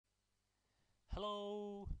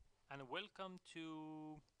and welcome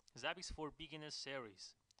to Zabbix for Beginners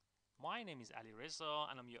series. My name is Ali Reza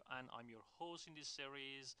and I'm your host in this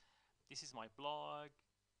series. This is my blog,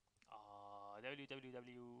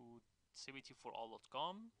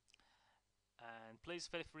 www.cbt4all.com, and please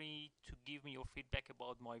feel free to give me your feedback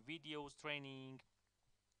about my videos, training,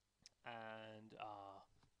 and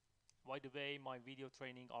by the way, my video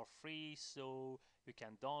training are free, so you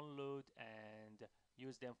can download and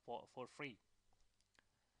use them for free.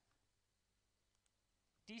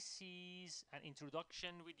 This is an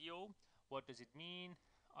introduction video. What does it mean?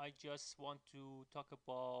 I just want to talk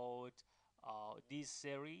about this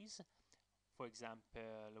series. For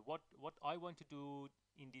example, what I want to do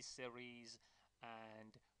in this series,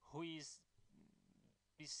 and who is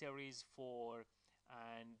this series for,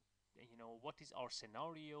 and what is our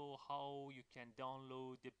scenario, how you can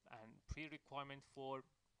download the and pre-requirement for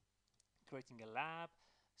creating a lab.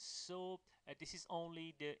 So this is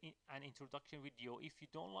only an introduction video. If you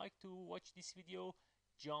don't like to watch this video,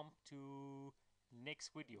 jump to next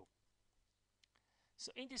video.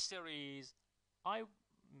 So in this series, I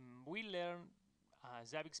we learn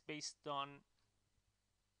Zabbix based on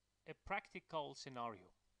a practical scenario.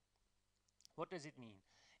 What does it mean?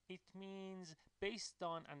 It means based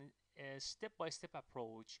on a step-by-step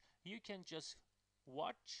approach, you can just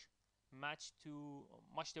watch watch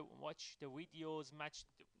the videos, match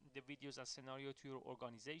the videos and scenario to your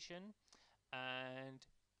organization, and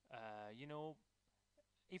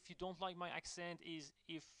if you don't like my accent, is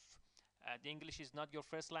if the English is not your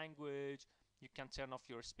first language, you can turn off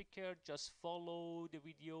your speaker, just follow the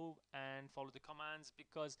video and follow the commands,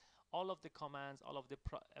 because all of the commands, all of the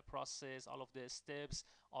process, all of the steps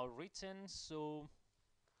are written, so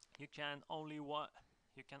you can only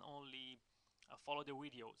follow the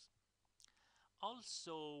videos.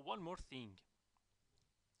 Also, one more thing.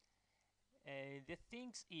 The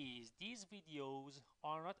things is, these videos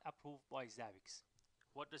are not approved by Zabbix.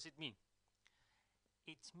 What does it mean?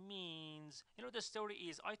 It means, the story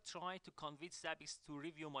is I tried to convince Zabbix to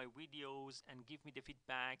review my videos and give me the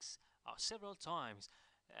feedbacks several times.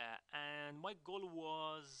 And my goal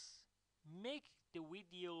was make the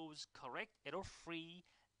videos correct, error-free,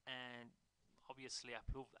 and obviously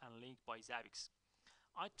approved and linked by Zabbix.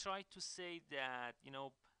 I tried to say that,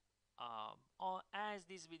 as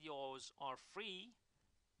these videos are free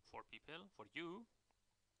for people, for you,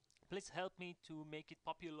 please help me to make it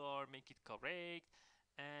popular, make it correct,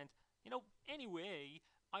 and anyway,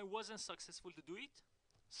 I wasn't successful to do it.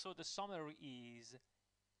 So the summary is,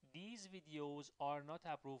 these videos are not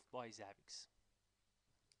approved by Zabbix.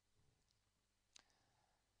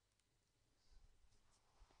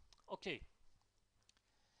 Okay,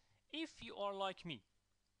 if you are like me,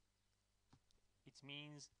 it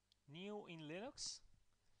means new in Linux.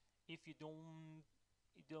 If you don't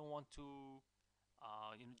want to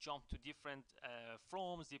jump to different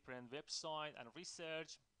forums, different website and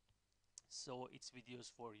research, so it's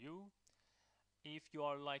videos for you. If you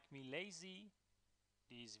are like me, lazy,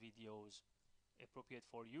 these videos appropriate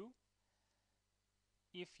for you.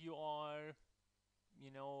 If you are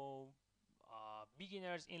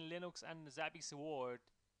beginners in Linux and Zabbix world,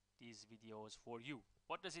 these videos for you.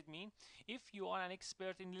 What does it mean? If you are an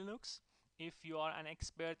expert in Linux, if you are an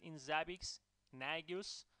expert in Zabbix,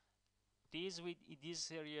 Nagios, these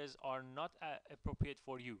series are not appropriate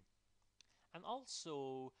for you. And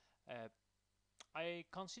also, I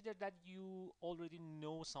consider that you already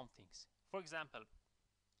know some things. For example,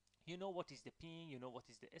 you know what is the ping, you know what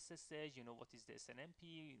is the SSH, you know what is the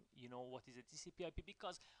SNMP, you know what is the TCP/IP,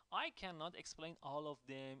 because I cannot explain all of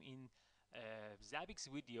them in Zabbix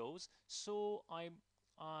videos. So I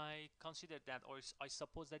consider that, or I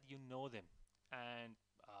suppose that you know them, and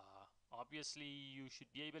obviously you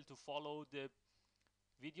should be able to follow the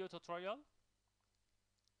video tutorial,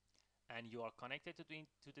 and you are connected to the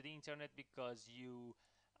internet because you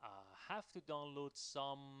have to download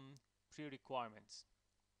some pre-requirements.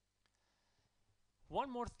 One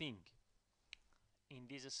more thing in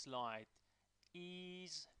this slide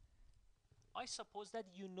is, I suppose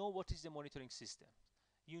that you know what is the monitoring system.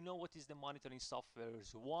 You know what is the monitoring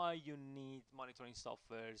softwares, why you need monitoring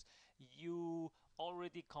softwares. You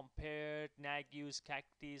already compared Nagios,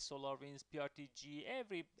 Cactus, SolarWinds, PRTG,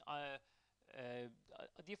 every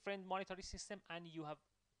different monitoring system, and you have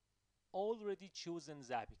already chosen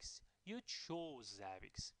Zabbix. You chose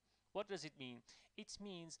Zabbix. What does it mean? It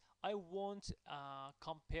means I won't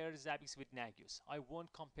compare Zabbix with Nagios. I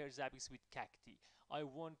won't compare Zabbix with Cacti. I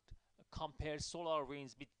won't compare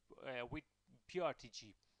SolarWinds with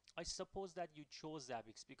PRTG. I suppose that you chose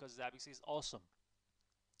Zabbix because Zabbix is awesome.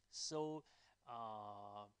 So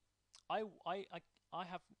I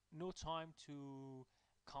have no time to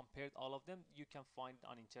compare all of them. You can find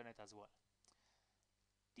on internet as well.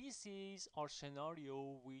 This is our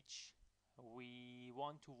scenario which we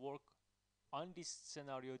want to work on this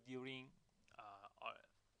scenario during our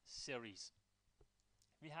series.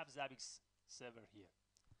 We have Zabbix server here.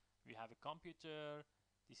 We have a computer.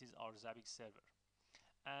 This is our Zabbix server,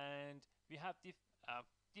 and we have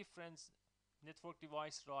different network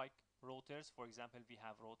device like routers. For example, we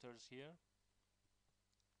have routers here,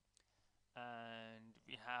 and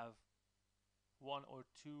we have one or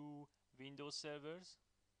two Windows servers,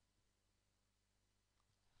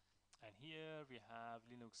 and here we have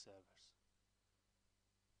Linux servers.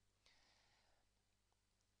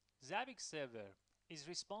 Zabbix server is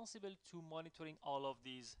responsible to monitoring all of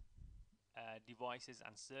these devices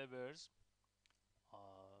and servers. Uh,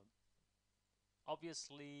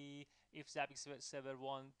 Obviously, if Zabbix server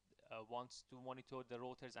wants to monitor the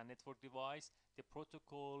routers and network device, the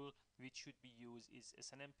protocol which should be used is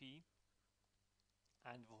SNMP.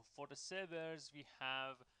 And for the servers, we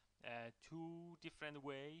have two different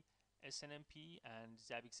way, SNMP and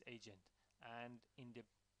Zabbix agent. And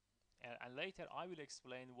and later I will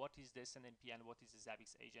explain what is the SNMP and what is the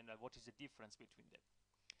Zabbix agent and what is the difference between them.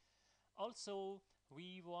 Also,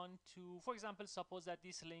 we want to, for example, suppose that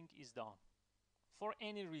this link is down for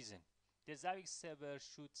any reason. The Zabbix server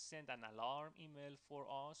should send an alarm email for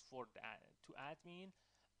us to admin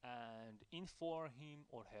and inform him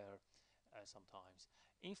or her sometimes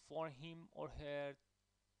inform him or her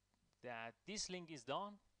that this link is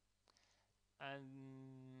done,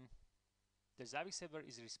 and the Zabbix server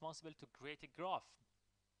is responsible to create a graph.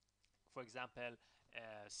 For example,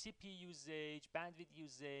 CPU usage, bandwidth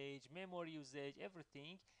usage, memory usage,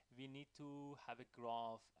 everything. We need to have a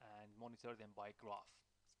graph and monitor them by graph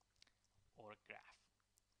or graph.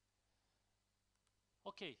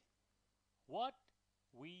 Okay, what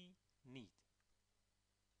we need.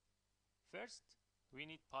 First, we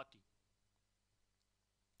need PuTTY.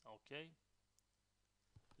 Okay,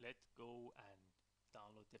 let's go and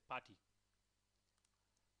download the PuTTY.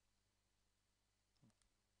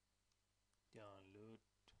 Download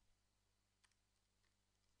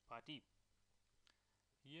PuTTY.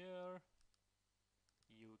 Here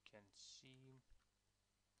you can see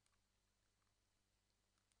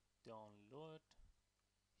download.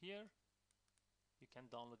 Here you can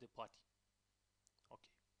download the PuTTY.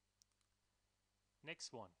 Okay.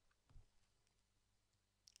 Next one.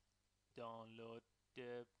 Download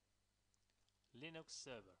the Linux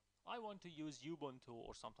server. I want to use Ubuntu,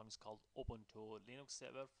 or sometimes called Ubuntu Linux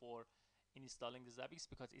server, for installing the Zabbix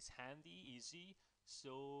because it's handy, easy.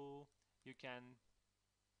 So you can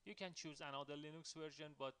choose another Linux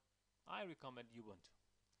version, but I recommend Ubuntu.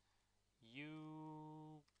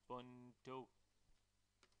 Ubuntu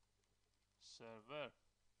server.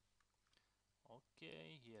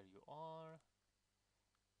 Okay, here you are.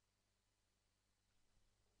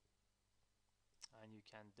 And you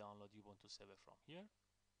can download Ubuntu server from here.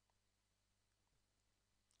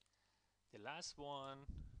 The last one,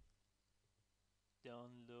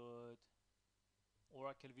 download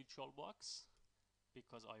Oracle VirtualBox,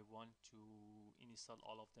 because I want to install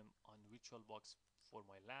all of them on VirtualBox for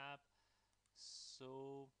my lab.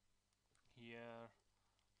 So here,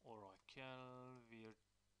 Oracle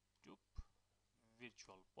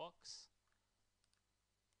VirtualBox.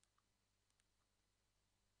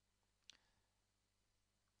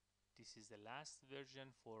 This is the last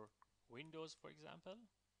version for Windows, for example.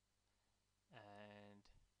 And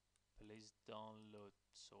please download,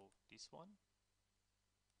 so this one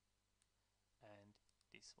and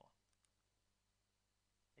this one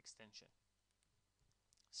extension.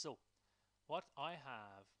 So what do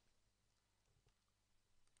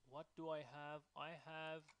I have? I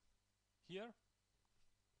have here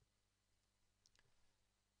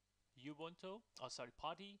Ubuntu,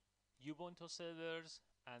 PuTTY, Ubuntu servers,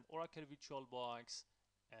 and Oracle VirtualBox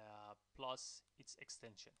plus its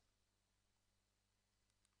extension.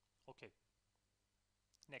 Okay.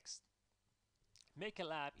 Next, make a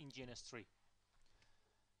lab in GNS3.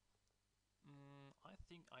 I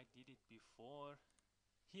think I did it before.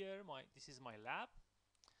 Here, this is my lab,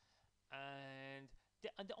 and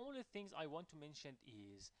the only things I want to mention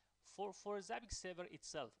is for Zabbix server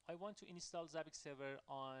itself, I want to install Zabbix server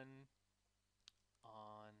on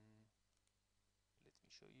let me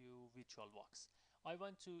show you VirtualBox. I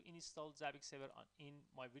want to install Zabbix server in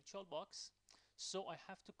my VirtualBox, so I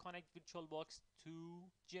have to connect VirtualBox to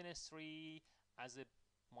GNS3 as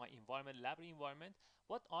my environment, library environment.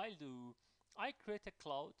 What I'll do, I create a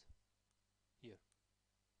cloud here,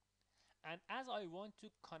 and as I want to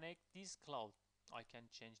connect this cloud, I can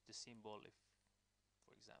change the symbol if,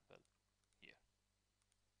 for example, here.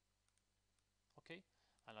 Okay,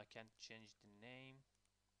 and I can change the name.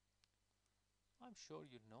 I'm sure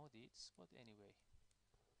you know this, but anyway.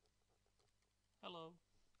 Hello.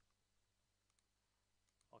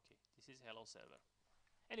 Okay, this is hello server.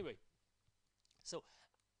 Anyway, so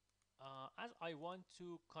as I want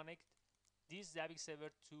to connect this Zabbix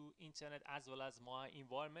server to internet as well as my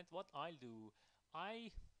environment, what I'll do,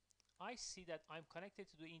 I I see that I'm connected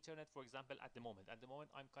to the internet, for example, at the moment. At the moment,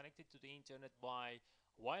 I'm connected to the internet by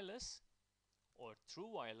wireless or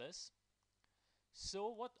through wireless. So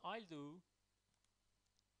what I'll do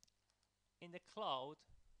in the cloud,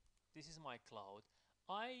 this is my cloud.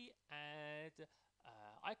 I add,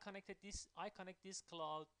 I connect this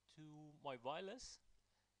cloud to my wireless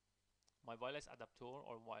adapter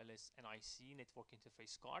or wireless NIC network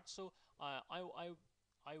interface card. So I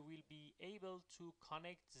will be able to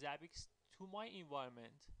connect Zabbix to my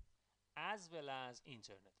environment as well as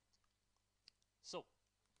internet. So,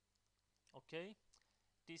 okay,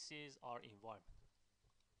 this is our environment.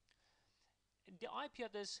 The IP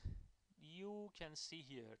address you can see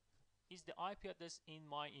here is the IP address in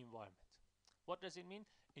my environment. What does it mean?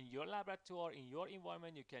 In your laboratory, in your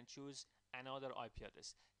environment, you can choose another IP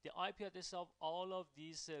address. The IP address of all of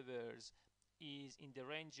these servers is in the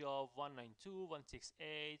range of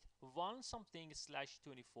 192.168.1 something slash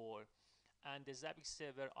 24, and the Zabbix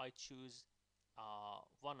server I choose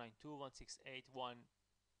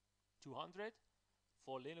 192.168.1.200.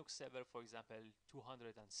 For Linux server, for example,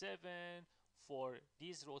 207. For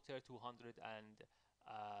this router,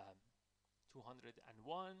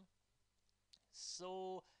 201.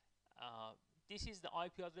 So this is the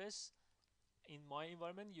IP address in my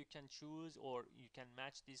environment. You can choose or you can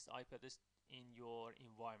match this IP address in your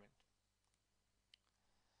environment.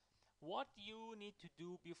 What you need to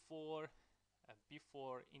do before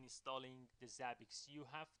installing the Zabbix, you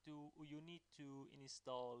need to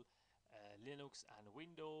install Linux and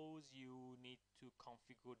Windows. You need to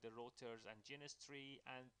configure the routers and genestry,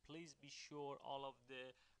 and please be sure all of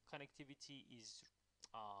the connectivity is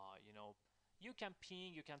you can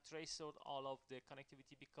ping, you can trace out all of the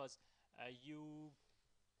connectivity, because you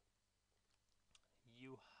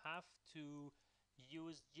have to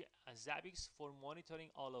use Zabbix for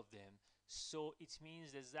monitoring all of them. So it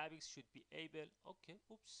means the Zabbix should be able. Okay,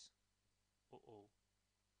 oops. Oh,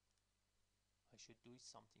 I should do it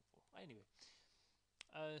something for. Anyway,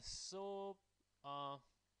 so where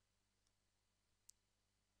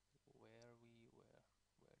do we?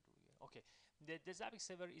 Okay, the Zabbix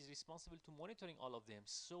server is responsible to monitoring all of them.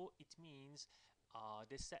 So it means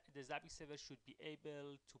the Zabbix server should be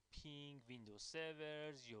able to ping Windows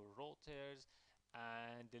servers, your routers,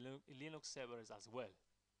 and the Linux servers as well.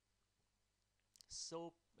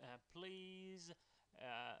 So please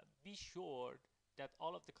be sure that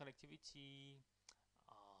all of the connectivity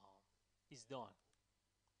is done.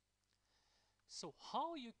 So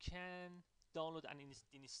how you can download and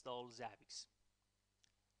install Zabbix?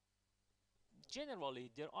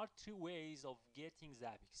 Generally, there are two ways of getting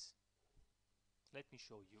Zabbix. Let me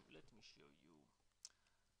show you.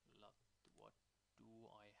 What do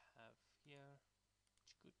I have here?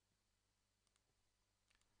 Good.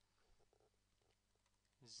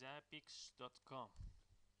 Zabbix.com.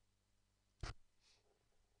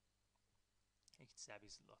 It's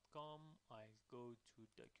Zabbix.com. I go to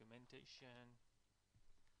documentation.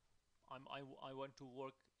 I want to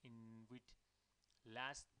work in with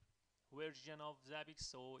last version of Zabbix,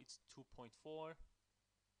 so it's 2.4.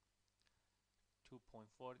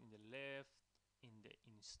 2.4 in the left, in the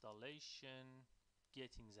installation,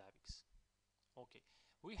 getting Zabbix. Okay,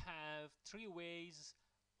 we have three ways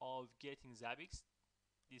of getting Zabbix: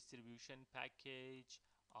 distribution package,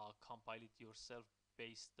 compile it yourself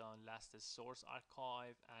based on last source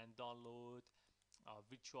archive, and download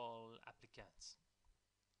virtual applicants.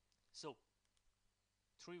 So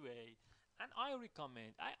three-way, and I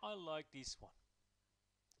recommend, I like this one.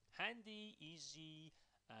 Handy, easy,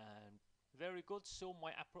 and very good. So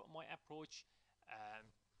my approach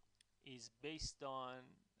is based on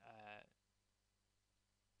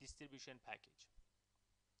distribution package.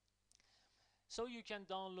 So you can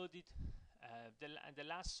download it, the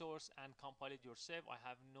last source, and compile it yourself. I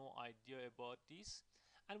have no idea about this.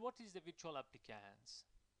 And what is the virtual applicants?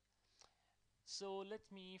 So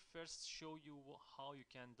let me first show you how you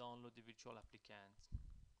can download the virtual applicants.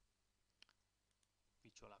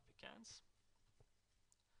 Virtual applicants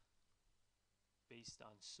based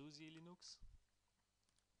on SUSE Linux.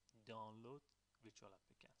 Download virtual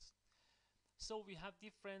applicants. So we have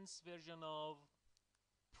different version of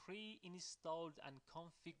pre-installed and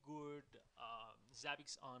configured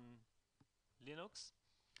Zabbix on Linux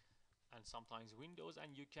and sometimes Windows,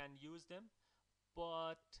 and you can use them.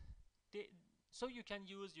 But they, so you can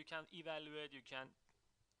use, you can evaluate, you can,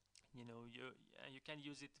 you can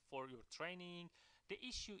use it for your training. The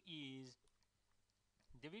issue is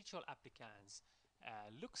the virtual applicants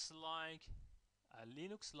looks like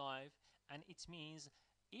Linux Live, and it means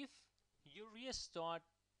if you restart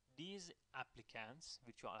these applicants,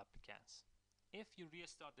 virtual applicants, if you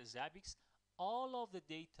restart the Zabbix, all of the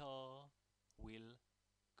data will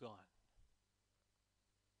gone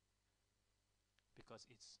because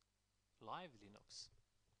it's live Linux.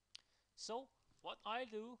 So what I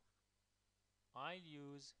do, I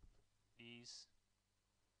use this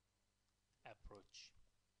approach.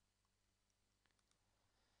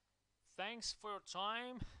 Thanks for your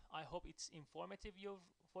time. I hope it's informative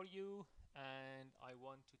for you, and I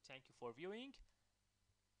want to thank you for viewing.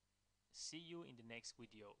 See you in the next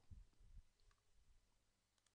video.